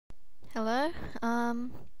Hello,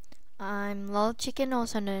 I'm Lolchicken,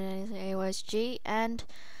 also known as aysg, and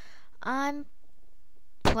I'm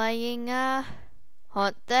playing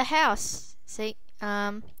Haunt the House. See,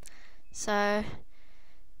 so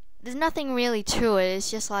there's nothing really to it.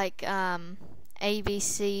 It's just like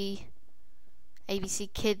ABC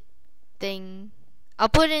Kid thing. I'll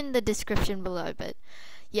put it in the description below, but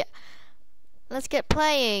yeah, let's get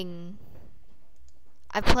playing.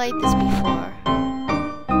 I've played this before.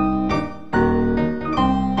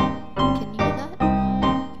 Can you hear that?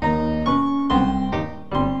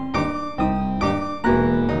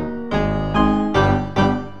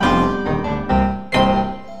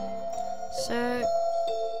 So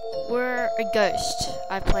we're a ghost.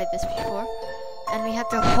 I've played this before, and we have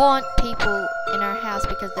to haunt people in our house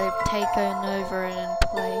because they've taken over and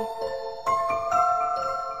play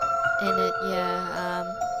in it. Yeah.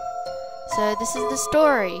 So this is the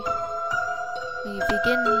story. We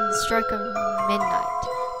begin in the stroke of midnight.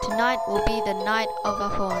 Tonight will be the night of a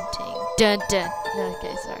haunting. Dun dun.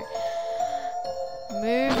 Okay, sorry.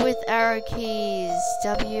 Move with arrow keys.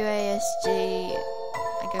 WASD.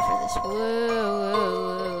 I go for this.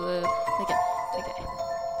 Whoa. Okay.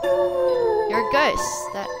 You're a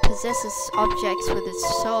ghost that possesses objects with its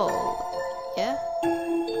soul. Yeah?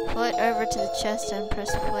 Float over to the chest and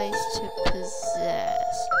press place to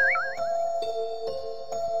possess.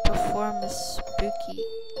 Perform a spooky.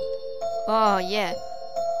 Oh yeah.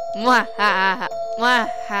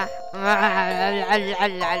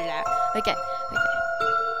 Okay.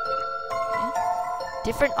 Yeah.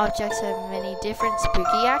 Different objects have many different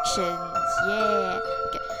spooky actions. Yeah.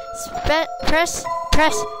 Okay. Press.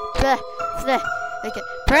 Okay.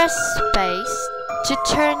 Press space to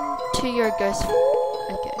turn to your ghost.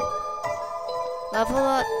 Okay. Level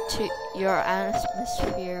up to your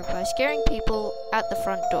atmosphere by scaring people at the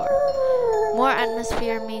front door. More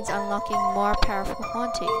atmosphere means unlocking more powerful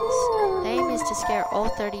hauntings. The aim is to scare all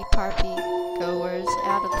 30 party goers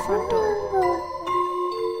out of the front door.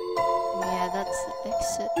 Yeah, that's the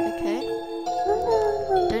exit. Okay.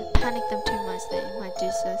 Don't panic them too much, they might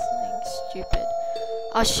do something stupid.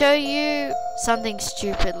 I'll show you something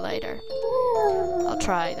stupid later. I'll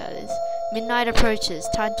try, that is. Midnight approaches.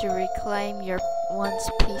 Time to reclaim your once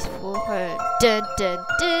peaceful home. Dun dun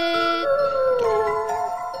dun.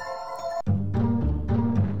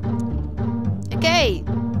 Okay.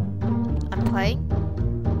 I'm playing.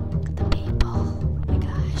 Look at the people. Oh my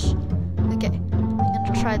gosh. Okay. I'm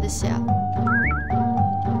gonna try this out. No,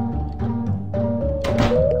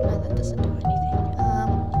 that doesn't do anything.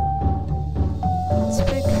 Let's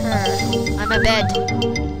spook her. I'm a bed.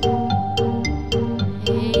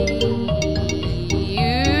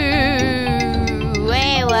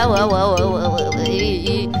 Whoa.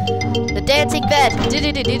 The dancing bed.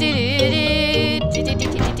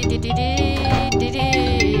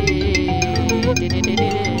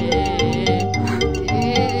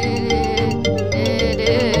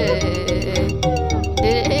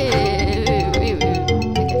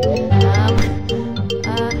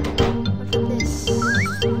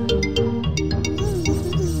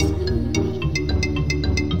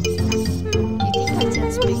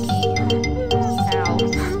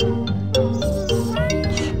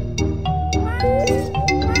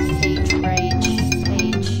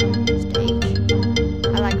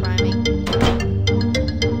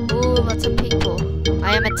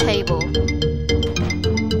 Table.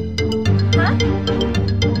 Huh?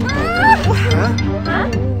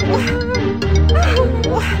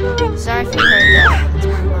 Sorry if you heard that.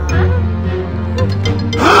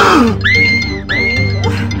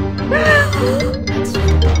 Let's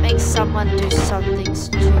make someone do something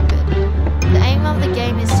stupid. The aim of the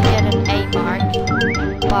game is to get an A mark,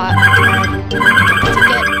 but to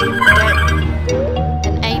get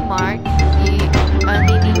an A mark, you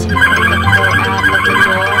only need to make them go out of the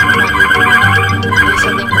door. Do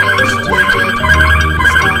something really stupid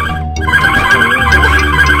stuff.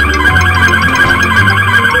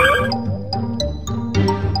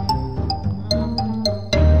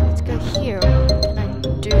 Let's go here. What can I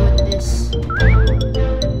do with this? No,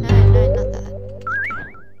 not that.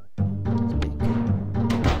 Okay.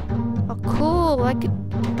 Oh, cool. I could.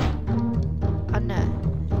 Oh no.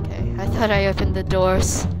 Okay. I thought I opened the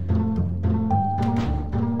doors.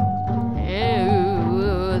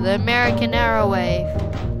 The American Arrow Wave.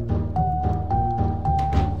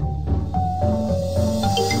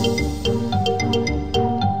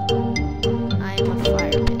 I am a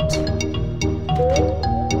fire pit.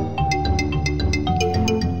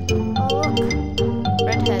 Oh look,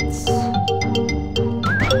 redheads.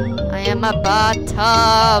 I am a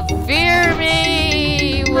bata. Fear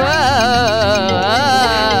me. Whoa.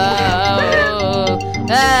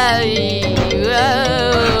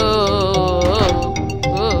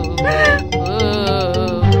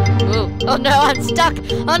 I'm stuck.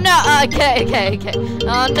 Oh no. Okay.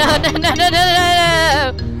 Oh no.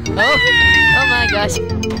 Oh my gosh.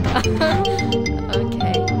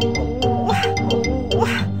 Okay.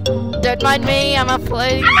 Don't mind me. I'm a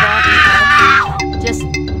floating bot. Just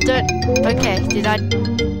don't. Okay. Did I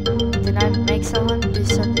make someone do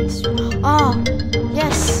something? Oh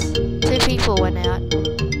yes. 2 people went out.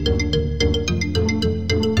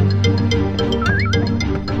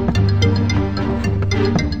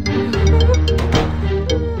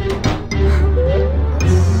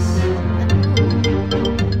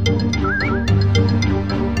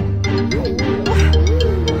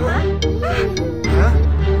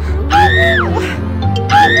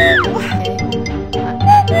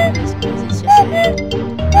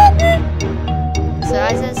 So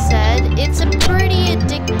as I said, it's a pretty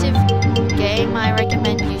addictive game. I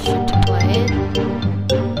recommend you should play it.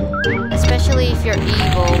 Especially if you're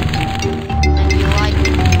evil and you like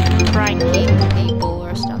pranking people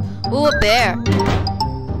or stuff. Ooh, a bear!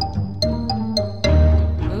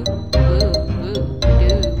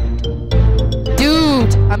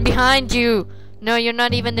 Dude! I'm behind you! No, you're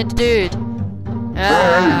not even a dude.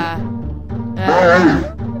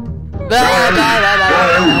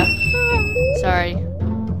 Sorry.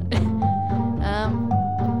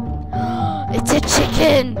 It's a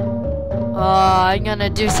chicken! Oh, I'm gonna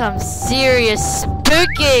do some serious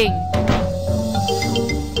spooking!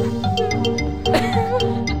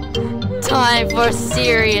 Time for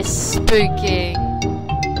serious spooking.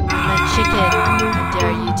 I'm a chicken. I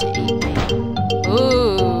dare you to eat me.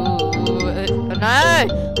 Ooh. No!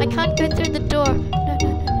 I can't go through the door. No.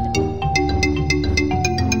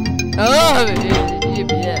 Oh!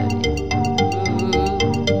 Yeah.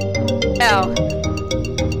 Ow.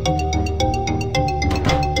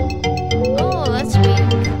 Oh, let's be a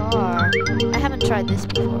car. I haven't tried this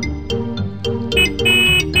before.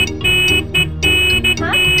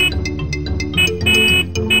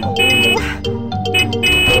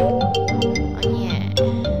 Oh yeah.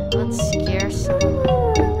 Let's scare someone.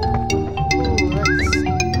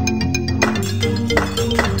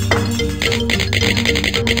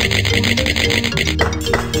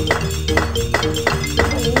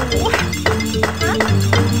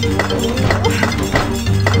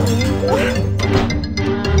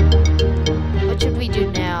 What should we do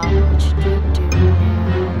now?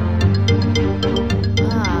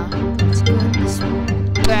 Let's go in this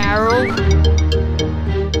barrel.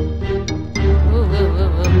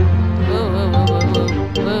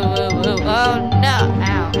 Oh no!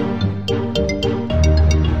 Ow.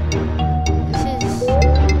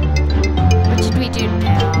 What should we do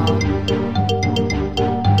now?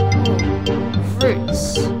 Fruits.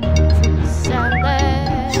 Fruit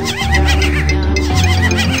salad. Fruit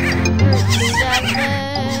salad.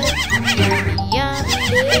 Yummy.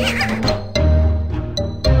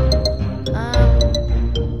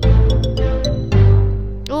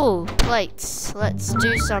 Ooh, plates. Let's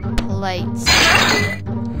do some plates.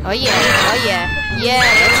 Oh yeah.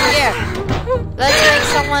 Yeah, let's make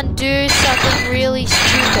someone do something really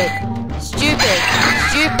stupid. Stupid.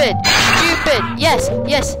 Yes.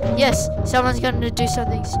 Someone's gonna do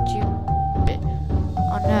something stupid.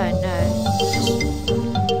 Oh no.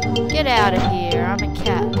 Get out of here. I'm a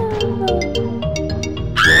cat.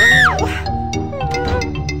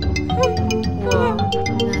 Whoa,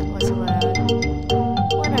 that was loud.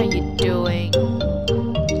 What are you doing?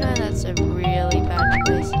 No, that's a really bad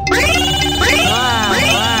place. Wow.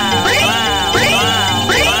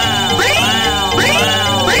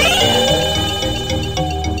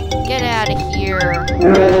 Get out of here.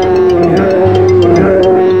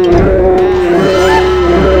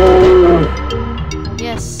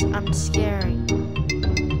 Yes, I'm scaring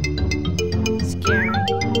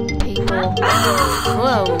people.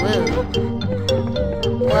 Whoa.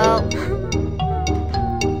 Well,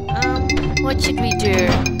 what should we do?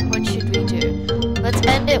 Let's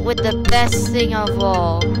end it with the best thing of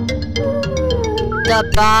all. The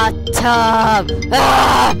bathtub!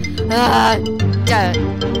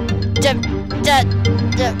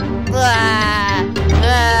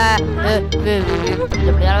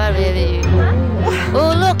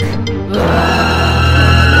 Oh, look!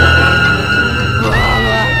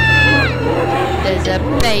 There's a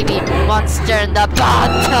baby monster in the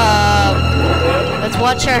bathtub! Let's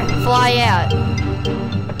watch her fly out.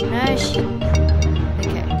 No,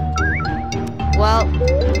 okay. Well,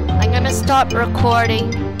 I'm gonna stop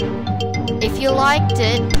recording. If you liked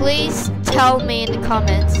it, please tell me in the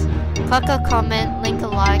comments. Click a comment, link a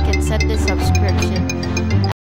like, and send a subscription.